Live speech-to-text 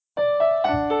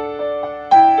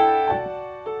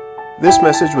This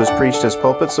message was preached as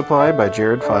Pulpit Supply by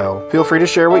Jared File. Feel free to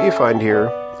share what you find here,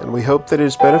 and we hope that it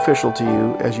is beneficial to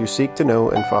you as you seek to know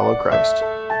and follow Christ.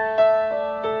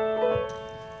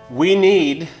 We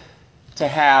need to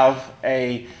have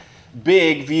a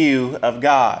big view of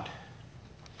God.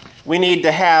 We need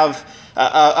to have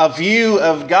a view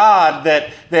of God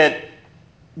that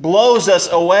blows us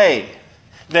away,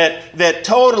 that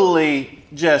totally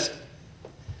just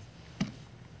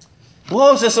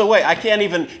blows us away. I can't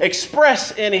even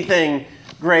express anything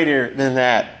greater than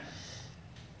that.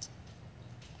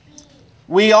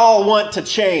 We all want to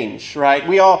change, right?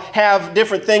 We all have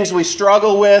different things we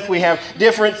struggle with. We have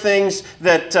different things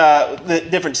that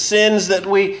different sins that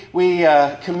we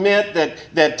commit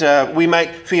that we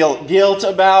might feel guilt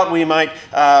about. We might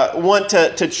want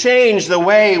to change the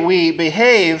way we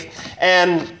behave.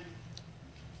 And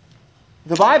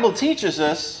the Bible teaches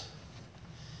us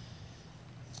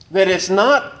that it's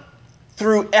not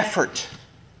through effort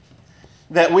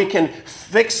that we can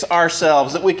fix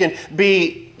ourselves, that we can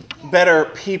be better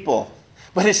people.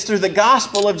 But it's through the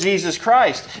gospel of Jesus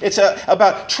Christ. It's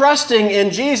about trusting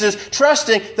in Jesus,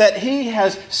 trusting that He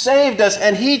has saved us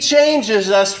and He changes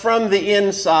us from the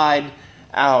inside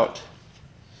out.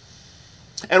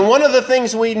 And one of the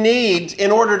things we need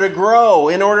in order to grow,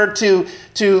 in order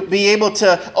to be able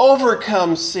to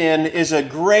overcome sin, is a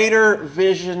greater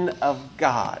vision of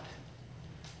God.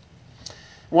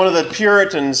 One of the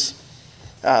Puritans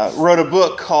wrote a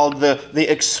book called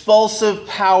The Expulsive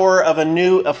Power of a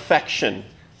New Affection.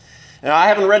 Now, I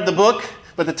haven't read the book,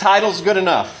 but the title's good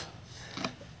enough.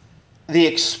 The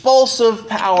Expulsive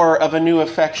Power of a New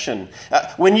Affection.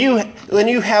 When you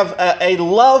have a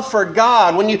love for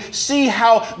God, when you see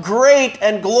how great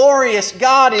and glorious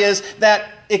God is, that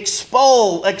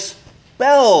expels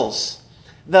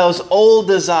those old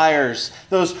desires,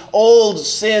 those old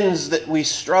sins that we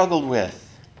struggled with.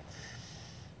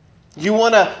 You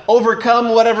want to overcome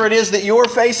whatever it is that you're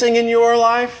facing in your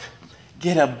life?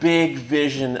 Get a big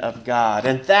vision of God.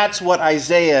 And that's what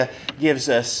Isaiah gives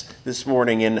us this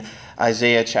morning in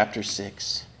Isaiah chapter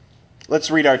 6.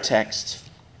 Let's read our text.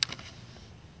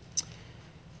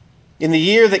 In the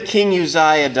year that King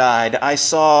Uzziah died, I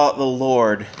saw the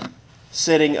Lord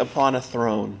sitting upon a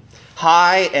throne,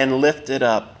 high and lifted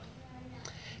up,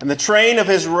 and the train of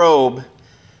His robe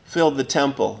filled the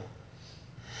temple.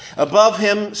 Above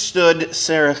Him stood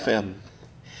seraphim.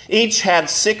 Each had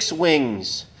 6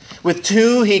 wings. With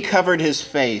 2 He covered His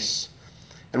face,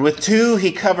 and with 2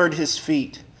 He covered His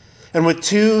feet, and with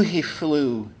 2 He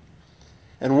flew.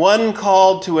 And one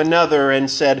called to another and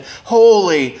said,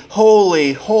 Holy,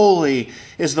 holy, holy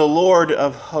is the Lord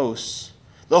of hosts.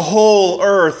 The whole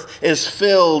earth is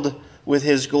filled with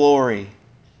His glory.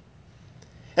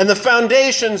 And the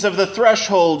foundations of the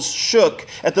thresholds shook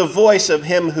at the voice of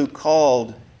Him who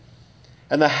called.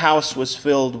 And the house was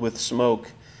filled with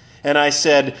smoke. And I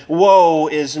said, Woe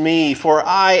is me, for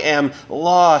I am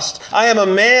lost. I am a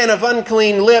man of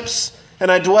unclean lips, and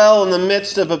I dwell in the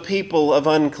midst of a people of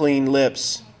unclean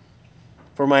lips.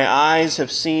 For my eyes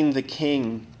have seen the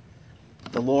King,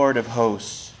 the Lord of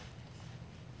hosts.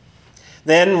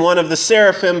 Then one of the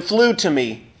seraphim flew to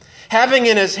me, having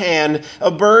in his hand a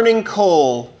burning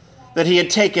coal that he had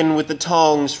taken with the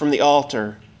tongs from the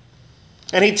altar.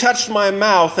 And he touched my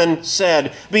mouth and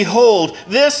said, Behold,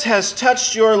 this has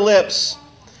touched your lips.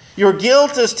 Your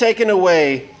guilt is taken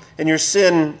away, and your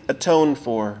sin atoned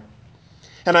for.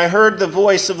 And I heard the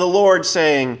voice of the Lord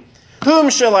saying, Whom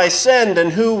shall I send,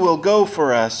 and who will go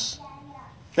for us?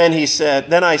 Then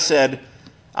I said,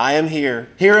 I am here.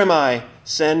 Here am I.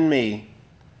 Send me.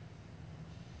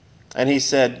 And He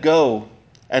said, Go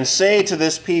and say to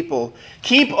this people,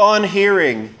 Keep on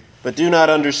hearing, but do not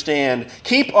understand.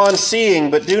 Keep on seeing,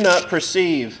 but do not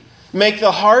perceive. Make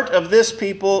the heart of this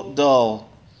people dull,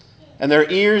 and their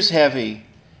ears heavy,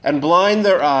 and blind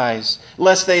their eyes,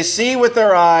 lest they see with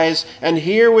their eyes, and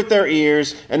hear with their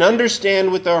ears, and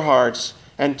understand with their hearts,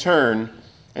 and turn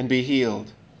and be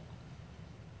healed.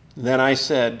 Then I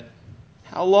said,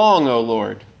 How long, O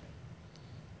Lord?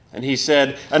 And He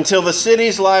said, Until the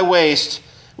cities lie waste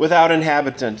without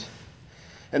inhabitant,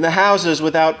 and the houses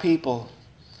without people.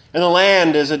 And the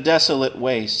land is a desolate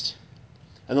waste,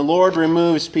 and the Lord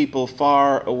removes people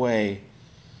far away,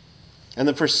 and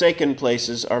the forsaken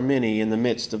places are many in the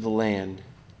midst of the land.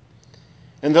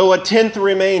 And though 1/10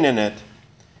 remain in it,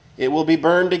 it will be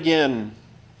burned again,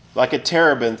 like a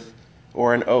terebinth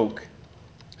or an oak,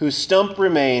 whose stump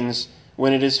remains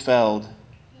when it is felled.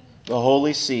 The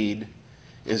holy seed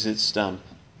is its stump.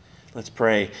 Let's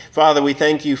pray. Father, we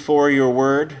thank You for Your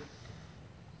word.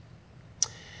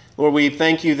 Lord, we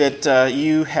thank You that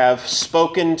You have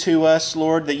spoken to us,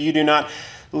 Lord, that You do not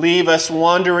leave us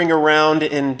wandering around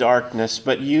in darkness,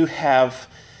 but you have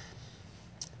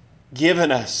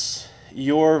given us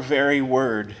your very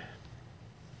word.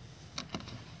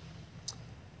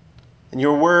 And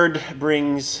your word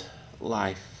brings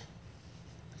life.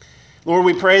 Lord,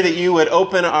 we pray that you would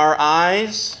open our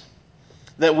eyes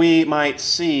that we might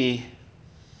see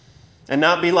and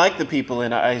not be like the people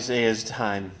in Isaiah's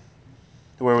time,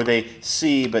 where they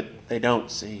see but they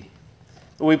don't see.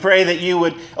 We pray that you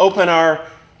would open our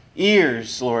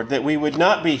ears, Lord, that we would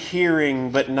not be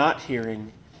hearing but not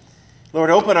hearing. Lord,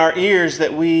 open our ears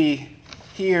that we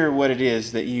hear what it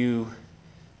is that you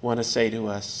want to say to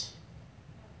us.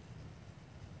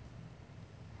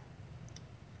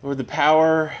 Lord, the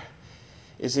power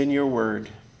is in your word.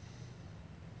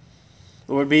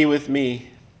 Lord, be with me,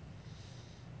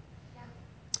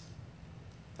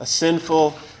 a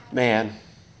sinful man.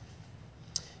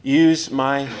 Use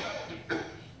my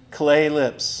clay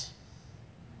lips,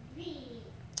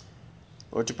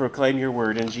 Lord, to proclaim your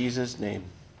word in Jesus' name.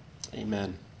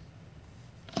 Amen.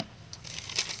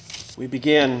 We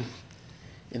begin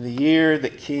in the year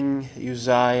that King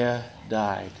Uzziah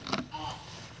died.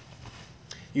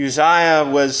 Uzziah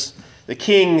was the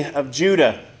king of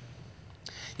Judah.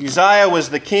 Uzziah was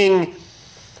the king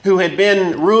who had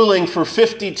been ruling for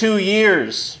 52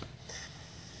 years.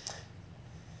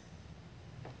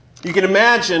 You can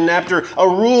imagine, after a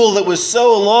rule that was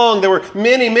so long, there were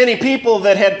many, many people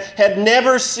that had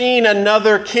never seen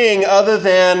another king other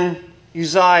than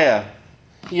Uzziah.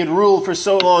 He had ruled for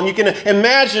so long. You can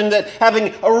imagine that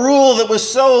having a rule that was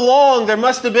so long, there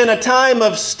must have been a time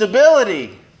of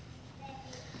stability.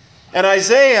 And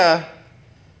Isaiah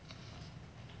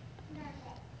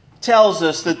tells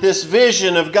us that this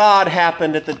vision of God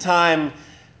happened at the time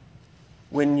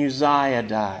when Uzziah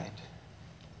died.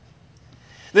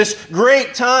 This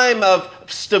great time of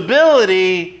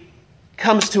stability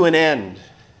comes to an end.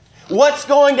 What's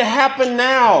going to happen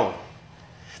now?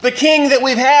 The king that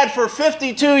we've had for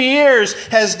 52 years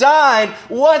has died.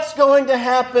 What's going to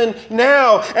happen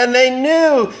now? And they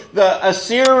knew the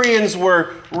Assyrians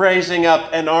were raising up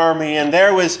an army, and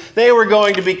they were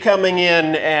going to be coming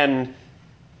in and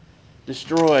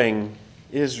destroying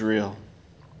Israel.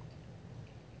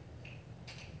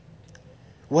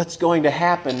 What's going to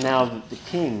happen now that the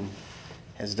king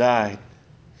has died?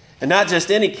 And not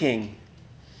just any king.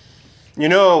 You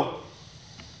know,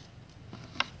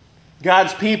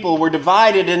 God's people were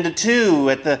divided into two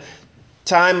at the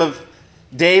time of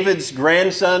David's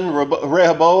grandson,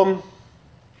 Rehoboam.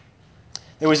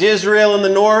 There was Israel in the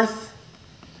north,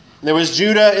 and there was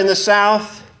Judah in the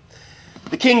south.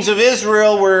 The kings of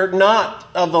Israel were not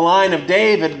of the line of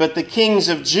David, but the kings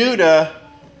of Judah,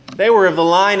 they were of the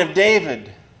line of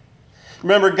David.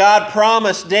 Remember, God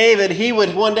promised David he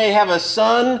would one day have a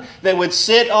son that would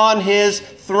sit on his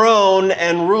throne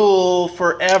and rule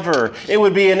forever. It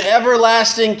would be an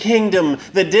everlasting kingdom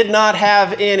that did not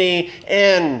have any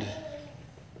end.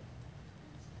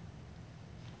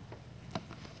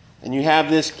 And you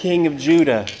have this king of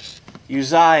Judah,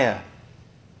 Uzziah,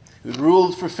 who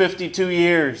ruled for 52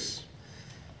 years.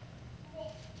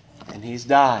 And he's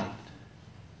died.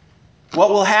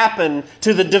 What will happen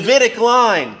to the Davidic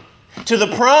line? To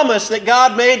the promise that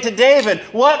God made to David?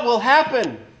 What will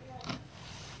happen?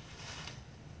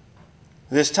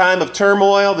 This time of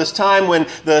turmoil, this time when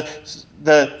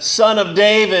the son of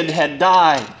David had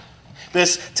died,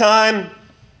 this time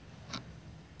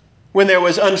when there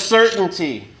was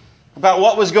uncertainty about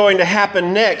what was going to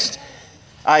happen next,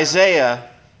 Isaiah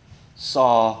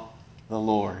saw the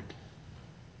Lord.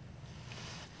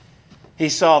 He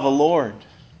saw the Lord.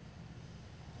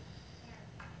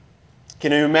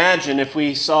 Can you imagine if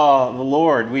we saw the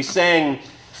Lord? We sang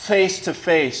face to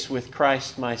face with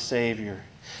Christ my Savior.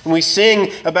 And we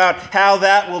sing about how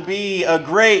that will be a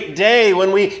great day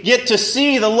when we get to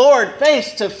see the Lord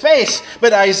face to face.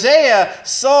 But Isaiah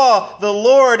saw the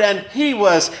Lord, and he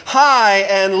was high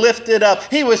and lifted up.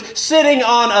 He was sitting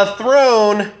on a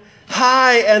throne,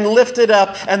 high and lifted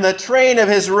up, and the train of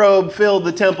his robe filled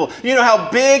the temple. You know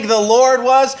how big the Lord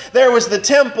was? There was the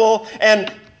temple,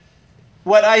 and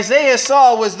what Isaiah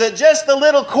saw was that just the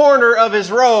little corner of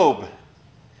his robe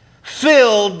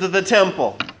filled the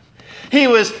temple. He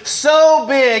was so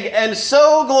big and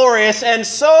so glorious and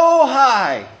so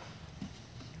high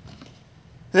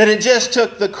that it just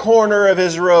took the corner of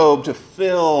his robe to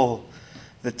fill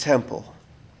the temple.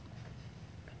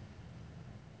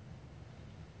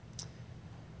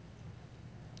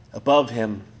 Above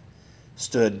him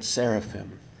stood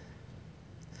seraphim.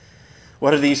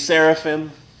 What are these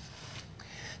seraphim?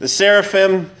 The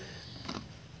seraphim,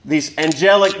 these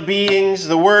angelic beings,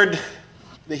 the word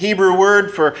The Hebrew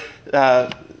word for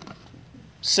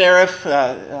seraph,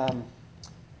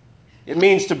 it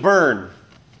means to burn.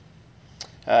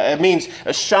 It means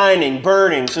a shining,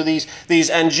 burning. So these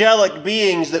angelic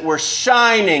beings that were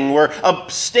shining were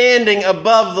standing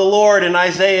above the Lord in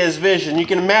Isaiah's vision. You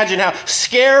can imagine how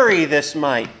scary this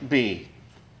might be.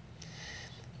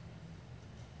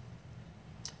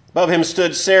 Above him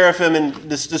stood seraphim, and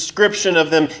this description of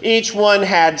them, each one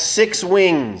had 6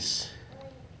 wings.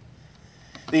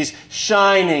 These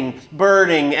shining,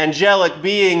 burning, angelic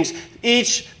beings,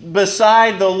 each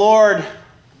beside the Lord.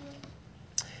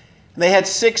 They had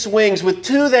 6 wings. With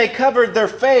 2 they covered their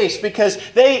face, because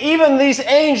even these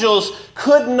angels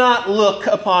could not look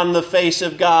upon the face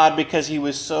of God because he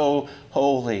was so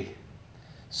holy,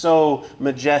 so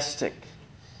majestic.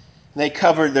 They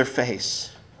covered their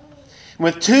face.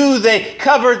 With 2 they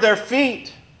covered their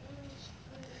feet.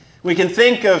 We can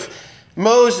think of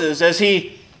Moses as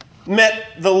he met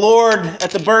the Lord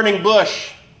at the burning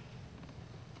bush.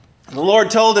 The Lord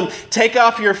told him, take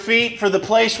off your feet for the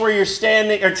place where you're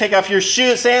standing, or take off your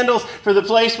sandals for the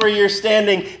place where you're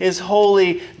standing is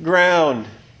holy ground.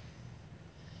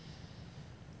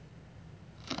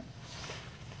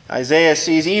 Isaiah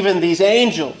sees even these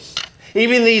angels,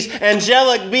 even these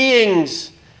angelic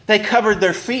beings, they covered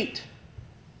their feet.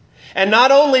 And not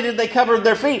only did they cover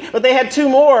their feet, but they had 2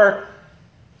 more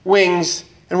wings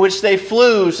in which they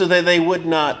flew so that they would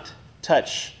not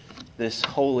touch this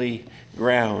holy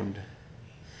ground.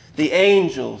 The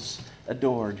angels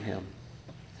adored him.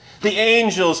 The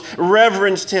angels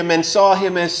reverenced him and saw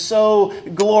him as so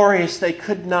glorious they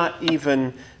could not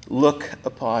even look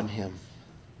upon him.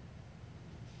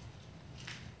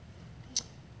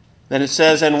 Then it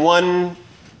says, and one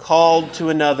called to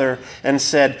another and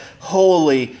said,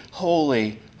 holy,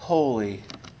 holy, holy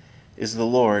is the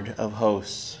Lord of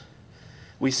hosts.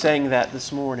 We sang that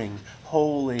this morning.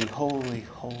 Holy, holy,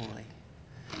 holy,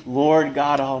 Lord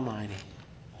God Almighty.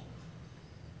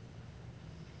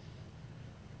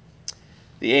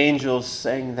 The angels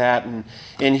sang that. And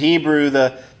in Hebrew,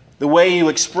 the way you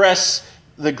express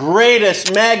the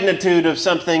greatest magnitude of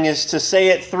something is to say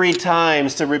it 3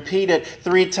 times, to repeat it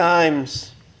 3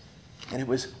 times. And it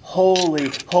was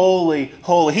holy, holy,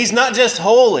 holy. He's not just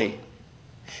holy.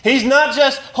 He's not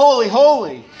just holy,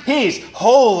 holy. He's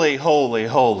holy, holy,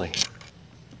 holy.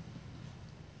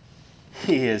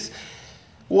 He is.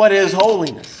 What is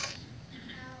holiness?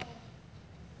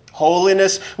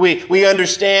 Holiness, we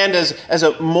understand as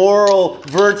a moral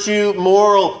virtue,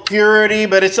 moral purity,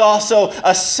 but it's also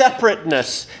a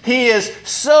separateness. He is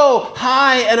so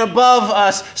high and above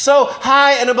us, so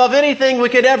high and above anything we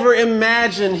could ever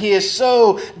imagine. He is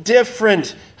so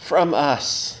different from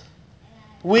us.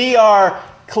 We are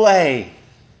clay.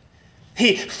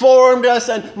 He formed us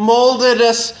and molded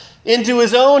us into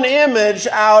his own image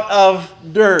out of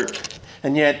dirt.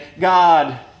 And yet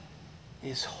God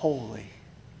is holy.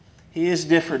 He is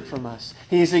different from us.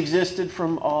 He's existed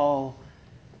from all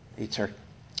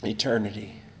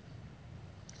eternity.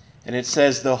 And it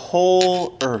says the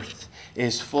whole earth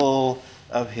is full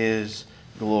of his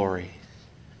glory.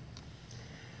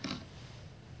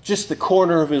 Just the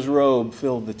corner of his robe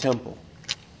filled the temple.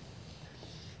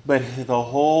 But the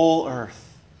whole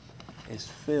earth is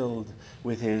filled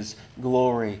with his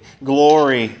glory.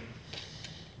 Glory.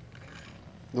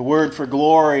 The word for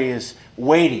glory is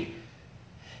weighty,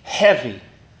 heavy.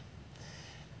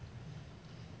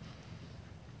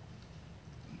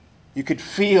 You could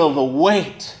feel the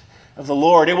weight of the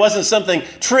Lord. It wasn't something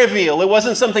trivial. It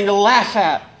wasn't something to laugh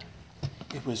at.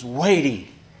 It was weighty.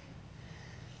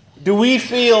 Do we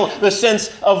feel the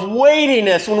sense of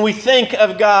weightiness when we think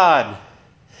of God?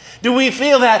 Do we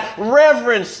feel that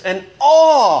reverence and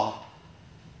awe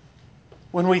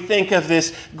when we think of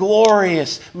this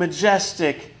glorious,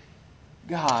 majestic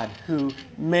God who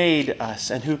made us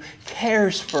and who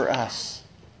cares for us?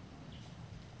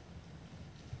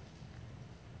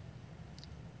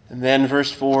 And then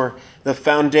verse 4, the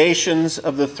foundations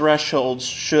of the thresholds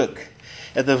shook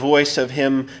at the voice of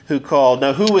him who called.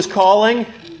 Now, who was calling?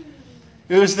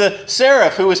 It was the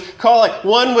seraph who was calling.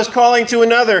 One was calling to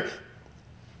another.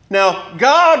 Now,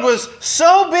 God was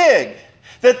so big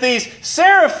that these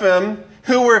seraphim,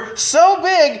 who were so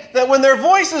big that when their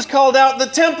voices called out, the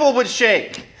temple would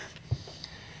shake.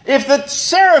 If the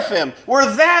seraphim were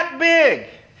that big,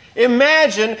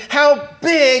 imagine how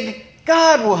big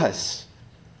God was.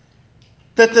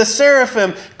 That the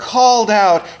seraphim called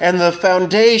out and the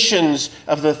foundations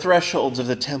of the thresholds of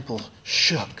the temple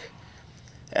shook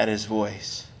at his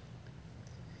voice.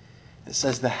 It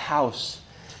says the house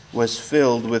was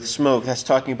filled with smoke. That's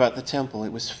talking about the temple.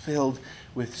 It was filled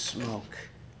with smoke.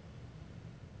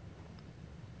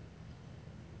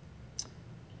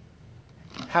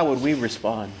 how would we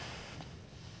respond?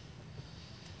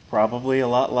 Probably a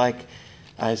lot like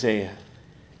Isaiah.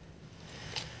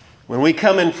 When we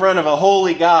come in front of a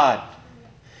holy God,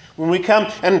 when we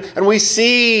come and we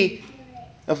see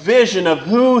a vision of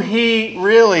who He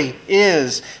really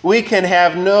is, we can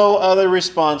have no other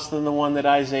response than the one that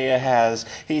Isaiah has.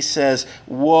 He says,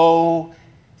 "Woe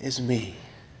is me.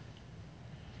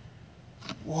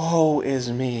 Woe is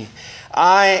me.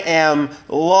 I am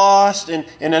lost." In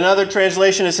another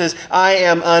translation it says, "I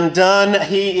am undone."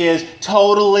 He is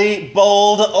totally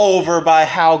bowled over by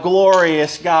how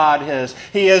glorious God is.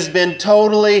 He has been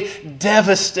totally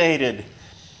devastated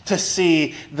to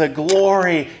see the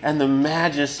glory and the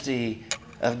majesty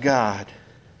of God.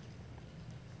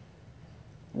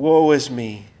 Woe is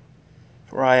me,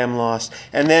 for I am lost.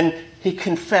 And then he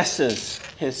confesses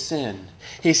his sin.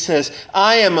 He says,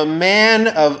 "I am a man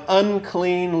of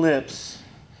unclean lips."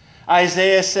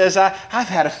 Isaiah says, I've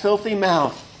had a filthy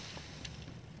mouth.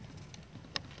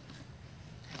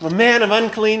 I'm a man of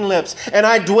unclean lips, and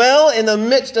I dwell in the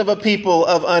midst of a people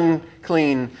of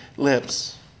unclean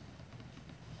lips.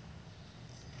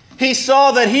 He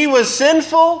saw that he was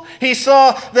sinful. He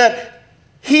saw that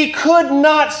he could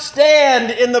not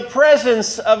stand in the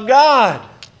presence of God.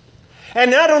 And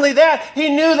not only that, he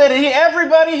knew that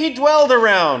everybody he dwelled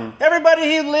around, everybody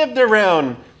he lived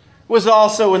around, was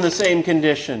also in the same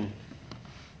condition.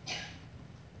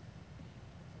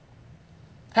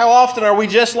 How often are we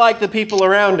just like the people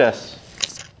around us?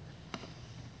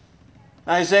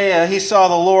 Isaiah, he saw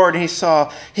the Lord,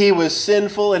 he was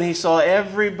sinful, and he saw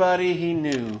everybody he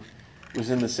knew was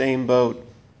in the same boat.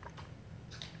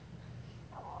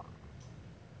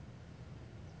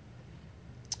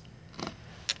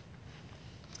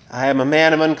 I am a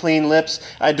man of unclean lips.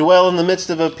 I dwell in the midst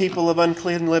of a people of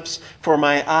unclean lips, for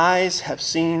my eyes have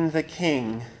seen the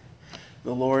King,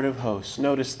 the Lord of hosts.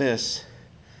 Notice this.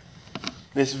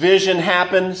 This vision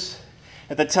happens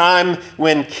at the time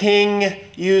when King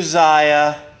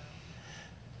Uzziah,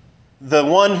 the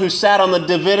one who sat on the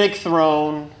Davidic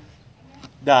throne,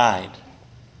 died.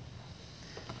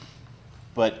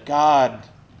 But God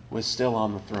was still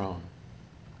on the throne.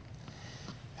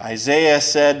 Isaiah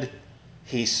said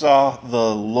he saw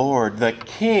the Lord, the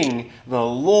King, the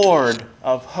Lord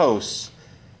of hosts,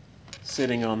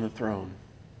 sitting on the throne.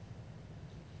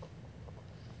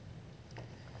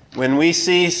 When we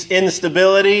see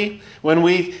instability,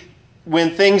 when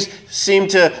things seem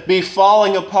to be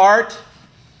falling apart,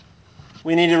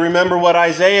 we need to remember what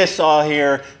Isaiah saw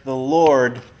here. The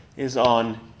Lord is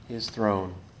on His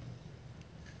throne.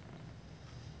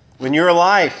 When your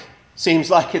life seems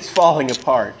like it's falling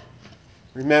apart,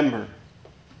 remember,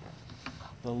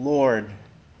 the Lord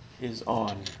is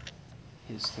on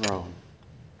His throne.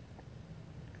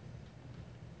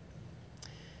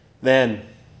 Then,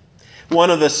 one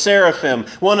of the seraphim,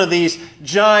 one of these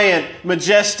giant,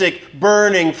 majestic,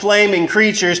 burning, flaming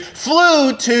creatures,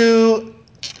 flew to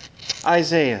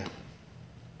Isaiah.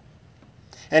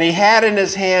 And he had in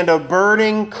his hand a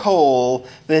burning coal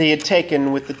that he had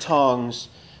taken with the tongs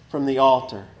from the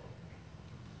altar.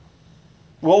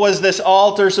 What was this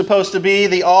altar supposed to be?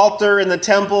 The altar in the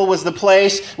temple was the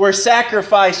place where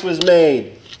sacrifice was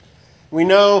made. We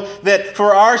know that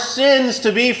for our sins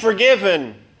to be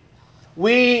forgiven,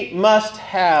 we must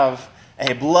have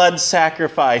a blood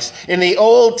sacrifice. In the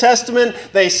Old Testament,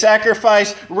 they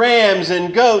sacrificed rams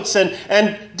and goats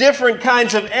and different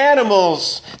kinds of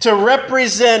animals to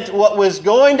represent what was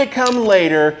going to come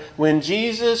later when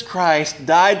Jesus Christ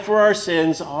died for our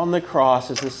sins on the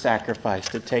cross as a sacrifice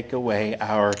to take away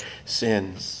our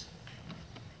sins.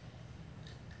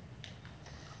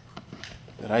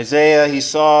 But Isaiah, he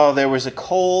saw there was a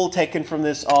coal taken from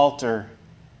this altar,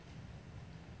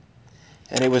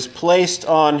 and it was placed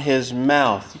on his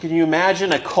mouth. Can you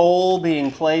imagine a coal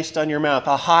being placed on your mouth?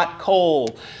 A hot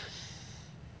coal.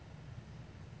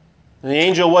 And the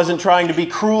angel wasn't trying to be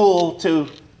cruel to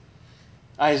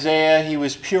Isaiah. He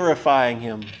was purifying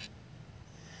him.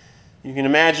 You can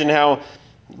imagine how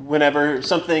whenever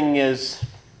something is,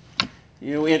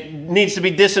 it needs to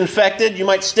be disinfected, you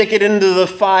might stick it into the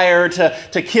fire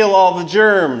to kill all the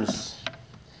germs.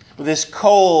 This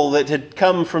coal that had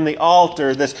come from the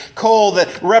altar, this coal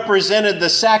that represented the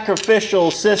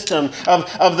sacrificial system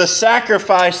of the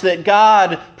sacrifice that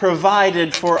God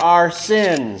provided for our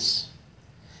sins.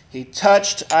 He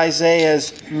touched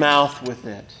Isaiah's mouth with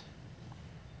it.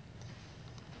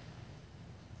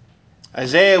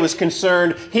 Isaiah was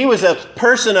concerned. He was a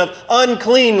person of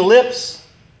unclean lips.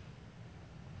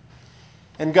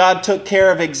 And God took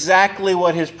care of exactly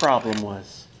what his problem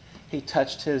was. He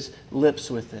touched his lips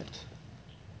with it.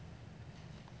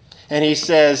 And he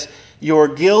says, Your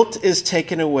guilt is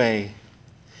taken away,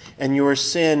 and your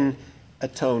sin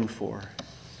atoned for.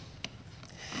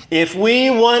 If we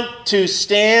want to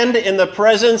stand in the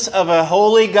presence of a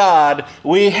holy God,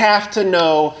 we have to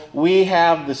know we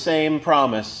have the same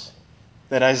promise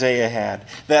that Isaiah had,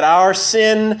 that our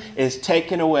sin is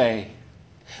taken away,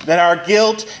 that our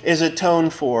guilt is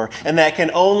atoned for, and that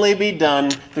can only be done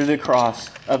through the cross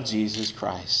of Jesus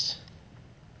Christ.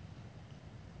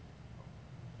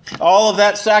 All of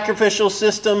that sacrificial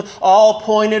system all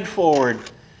pointed forward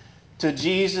to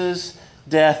Jesus'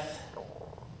 death,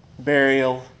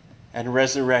 burial, and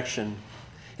resurrection,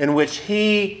 in which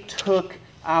He took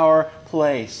our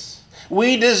place.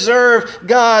 We deserve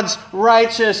God's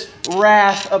righteous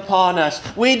wrath upon us.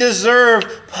 We deserve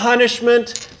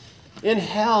punishment in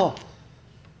hell.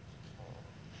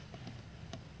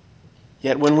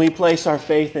 Yet when we place our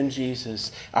faith in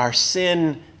Jesus, our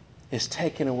sin is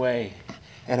taken away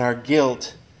and our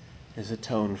guilt is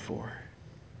atoned for.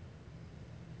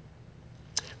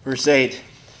 Verse 8,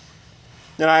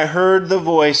 "Then I heard the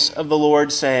voice of the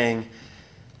Lord saying,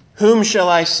 'Whom shall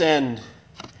I send,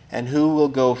 and who will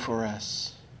go for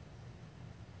us?'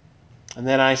 And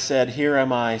then I said, 'Here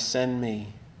am I, send me.'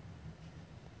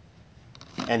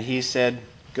 And He said,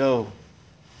 'Go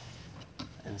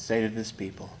and say to this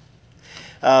people.'"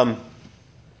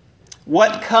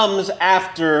 What comes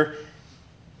after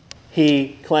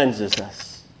He cleanses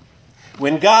us?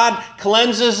 When God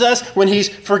cleanses us, when He's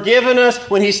forgiven us,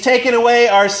 when He's taken away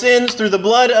our sins through the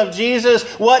blood of Jesus,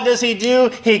 what does He do?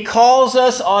 He calls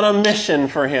us on a mission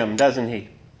for Him, doesn't He?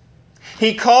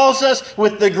 He calls us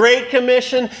with the Great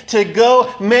Commission to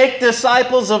go make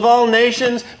disciples of all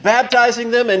nations,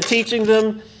 baptizing them and teaching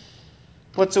them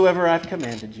whatsoever I've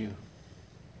commanded you.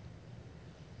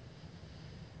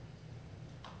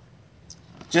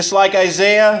 Just like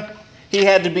Isaiah, he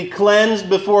had to be cleansed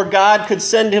before God could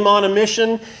send him on a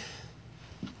mission.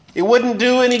 It wouldn't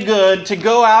do any good to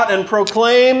go out and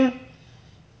proclaim,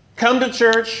 come to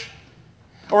church,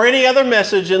 or any other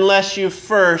message unless you've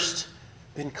first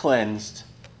been cleansed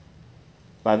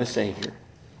by the Savior.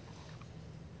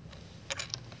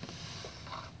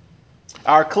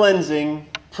 Our cleansing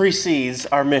precedes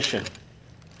our mission.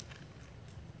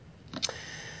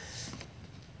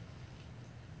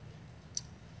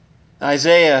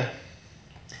 Isaiah,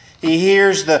 he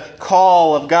hears the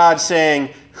call of God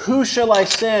saying, "Who shall I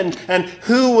send, and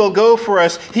who will go for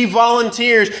us?" He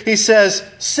volunteers. He says,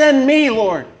 "Send me,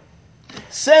 Lord.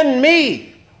 Send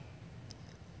me."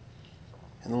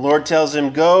 And the Lord tells him,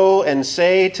 "Go and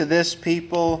say to this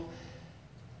people,"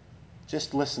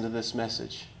 just listen to this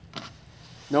message.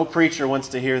 No preacher wants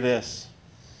to hear this.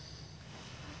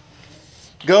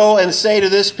 "Go and say to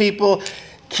this people,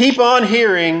 keep on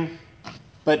hearing,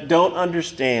 but don't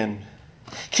understand.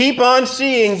 Keep on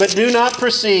seeing, but do not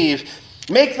perceive.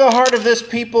 Make the heart of this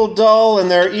people dull and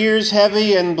their ears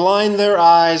heavy, and blind their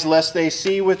eyes, lest they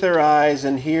see with their eyes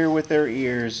and hear with their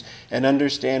ears and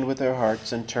understand with their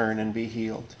hearts and turn and be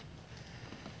healed."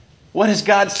 What is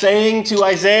God saying to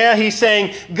Isaiah? He's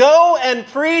saying, go and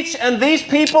preach, and these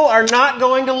people are not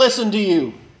going to listen to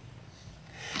you.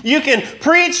 You can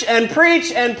preach and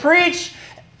preach and preach,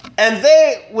 and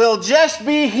they will just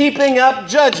be heaping up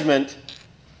judgment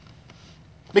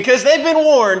because they've been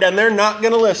warned and they're not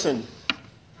going to listen.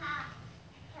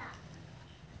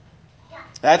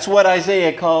 That's what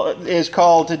Isaiah is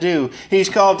called to do. He's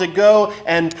called to go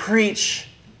and preach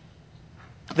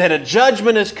that a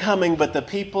judgment is coming, but the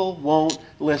people won't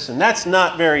listen. That's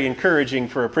not very encouraging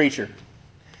for a preacher.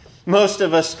 Most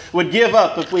of us would give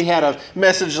up if we had a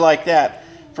message like that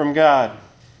from God.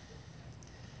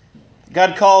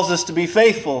 God calls us to be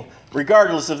faithful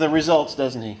regardless of the results,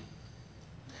 doesn't He?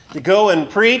 To go and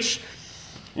preach.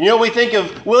 You know, we think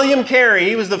of William Carey.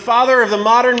 He was the father of the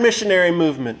modern missionary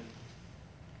movement.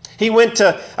 He went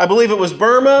to, I believe it was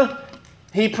Burma.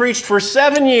 He preached for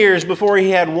 7 years before he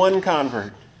had one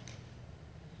convert.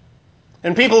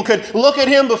 And people could look at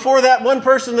him before that one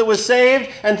person that was saved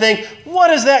and think, what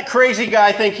does that crazy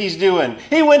guy think he's doing?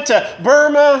 He went to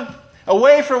Burma,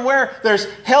 away from where there's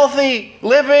healthy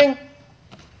living.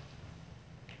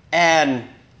 And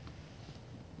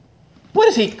what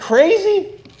is he,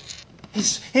 crazy?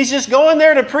 He's just going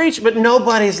there to preach, but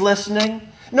nobody's listening.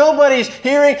 Nobody's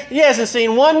hearing. He hasn't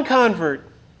seen one convert.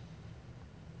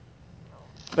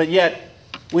 But yet,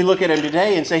 we look at him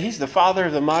today and say he's the father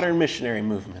of the modern missionary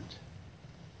movement.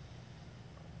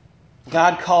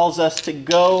 God calls us to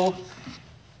go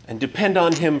and depend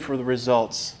on Him for the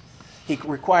results. He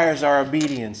requires our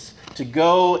obedience to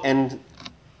go and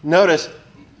notice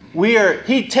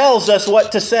He tells us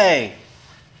what to say.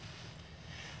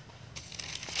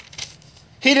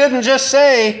 He didn't just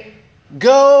say,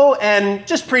 go and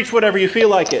just preach whatever you feel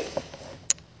like it.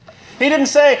 He didn't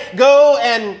say, go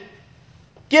and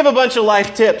give a bunch of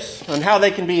life tips on how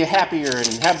they can be happier and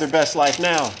have their best life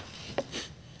now.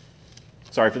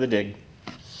 Sorry for the dig.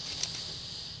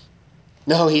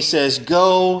 No, he says,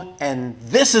 go and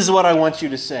this is what I want you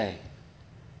to say.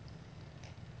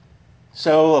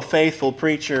 So a faithful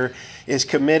preacher is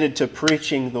committed to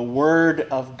preaching the Word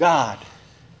of God.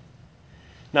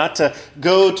 Not to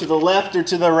go to the left or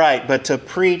to the right, but to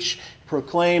preach,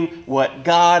 proclaim what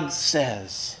God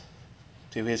says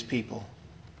to His people.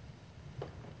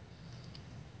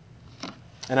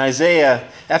 And Isaiah,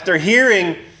 after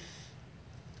hearing,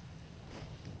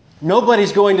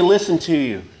 nobody's going to listen to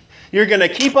you. You're going to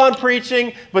keep on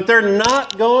preaching, but they're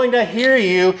not going to hear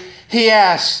you. He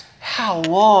asks, how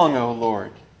long, O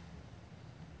Lord?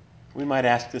 We might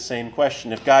ask the same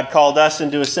question. If God called us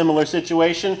into a similar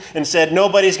situation and said,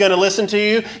 nobody's going to listen to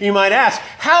you, you might ask,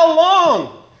 how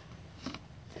long?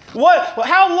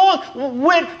 How long?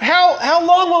 How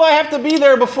long will I have to be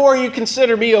there before you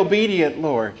consider me obedient,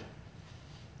 Lord?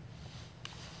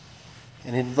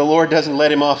 And the Lord doesn't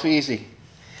let him off easy.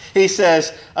 He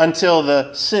says, until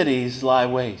the cities lie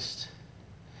waste.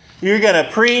 You're going to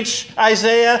preach,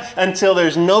 Isaiah, until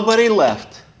there's nobody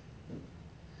left.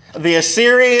 The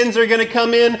Assyrians are going to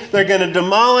come in. They're going to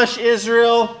demolish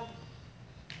Israel.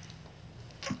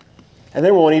 And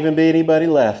there won't even be anybody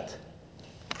left.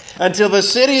 Until the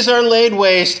cities are laid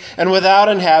waste and without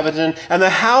inhabitant, and the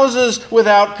houses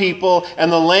without people,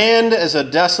 and the land is a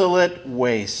desolate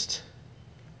waste.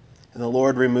 And the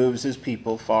Lord removes his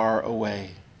people far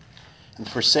away. And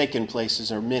forsaken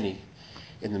places are many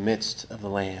in the midst of the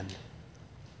land.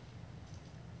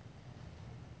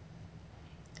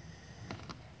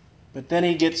 But then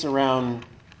he gets around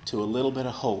to a little bit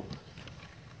of hope.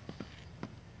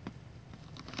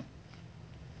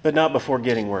 But not before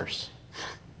getting worse.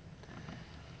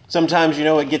 Sometimes,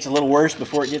 it gets a little worse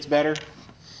before it gets better.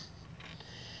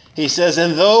 He says,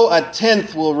 and though a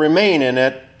tenth will remain in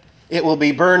it, it will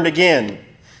be burned again.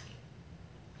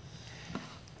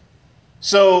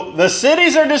 So the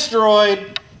cities are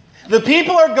destroyed, the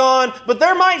people are gone, but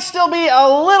there might still be a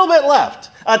little bit left.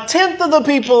 A tenth of the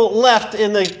people left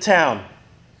in the town,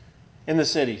 in the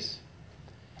cities.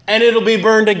 And it'll be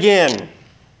burned again.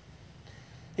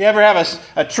 You ever have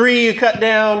a tree you cut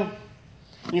down,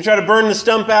 and you try to burn the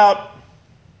stump out?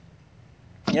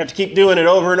 You have to keep doing it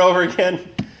over and over again.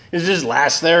 It just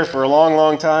lasts there for a long,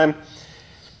 long time.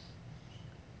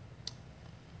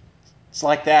 It's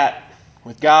like that.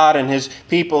 With God and his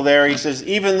people there, he says,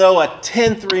 even though a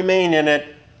tenth remain in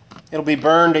it, it'll be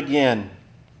burned again.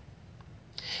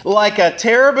 Like a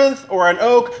terebinth or an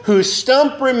oak whose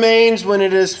stump remains when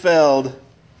it is felled.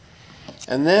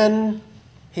 And then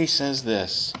he says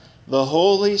this, the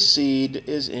holy seed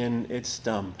is in its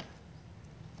stump.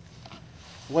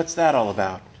 What's that all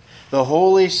about? The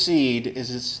holy seed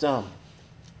is its stump.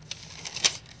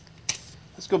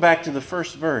 Let's go back to the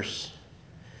first verse.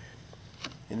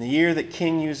 In the year that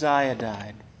King Uzziah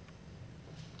died.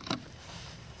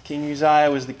 King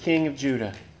Uzziah was the king of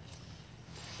Judah.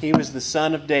 He was the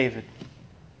son of David.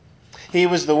 He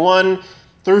was the one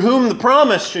through whom the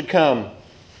promise should come.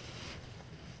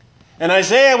 And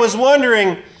Isaiah was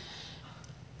wondering,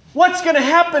 what's going to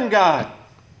happen, God?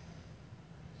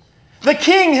 The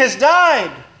king has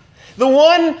died. The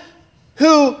one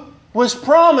who was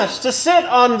promised to sit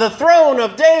on the throne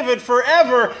of David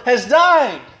forever has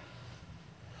died.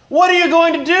 What are you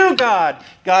going to do, God?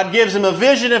 God gives him a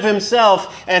vision of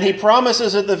himself, and he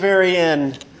promises at the very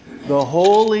end, the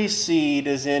holy seed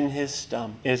is in the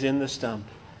stump.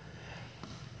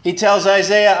 He tells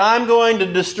Isaiah, I'm going to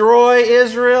destroy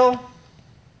Israel.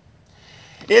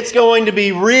 It's going to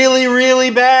be really,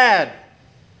 really bad.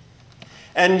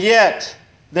 And yet,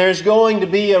 there's going to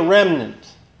be a remnant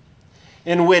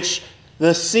in which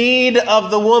the seed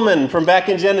of the woman from back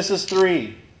in Genesis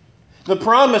 3, the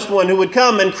promised one who would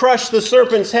come and crush the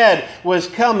serpent's head, was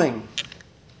coming.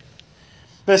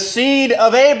 The seed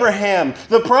of Abraham,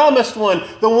 the promised one,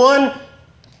 the one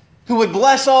who would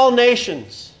bless all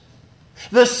nations.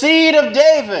 The seed of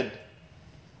David,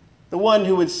 the one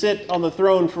who would sit on the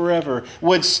throne forever,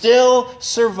 would still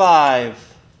survive.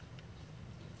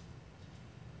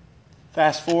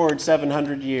 Fast forward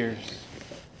 700 years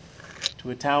to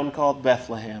a town called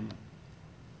Bethlehem.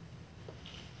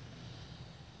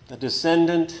 The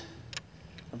descendant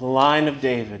of the line of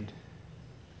David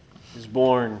is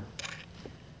born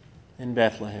in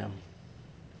Bethlehem.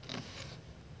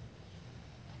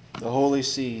 The holy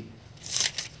seed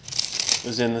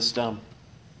was in the stump.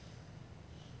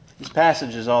 This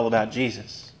passage is all about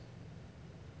Jesus.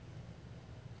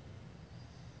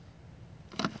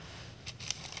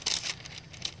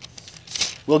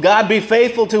 Will God be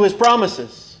faithful to His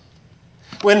promises?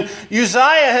 When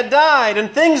Uzziah had died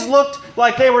and things looked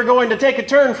like they were going to take a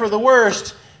turn for the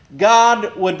worst,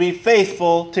 God would be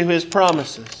faithful to His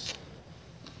promises.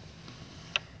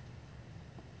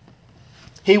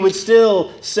 He would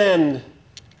still send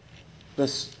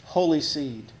this holy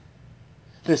seed,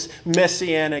 this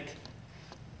messianic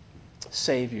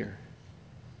Savior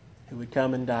who would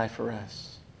come and die for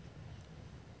us,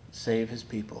 save His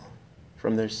people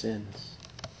from their sins.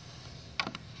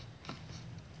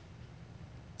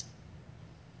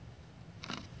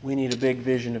 We need a big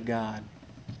vision of God.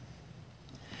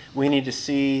 We need to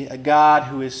see a God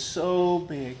who is so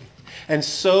big and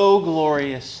so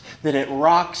glorious that it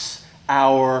rocks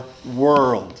our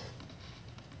world.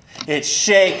 It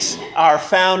shakes our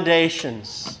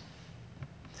foundations.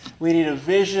 We need a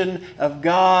vision of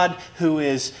God who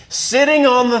is sitting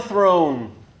on the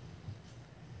throne.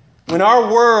 When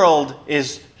our world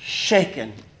is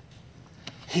shaken,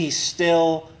 He's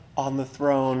still on the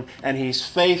throne, and He's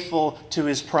faithful to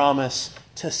His promise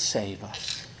to save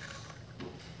us.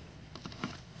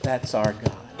 That's our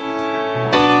God.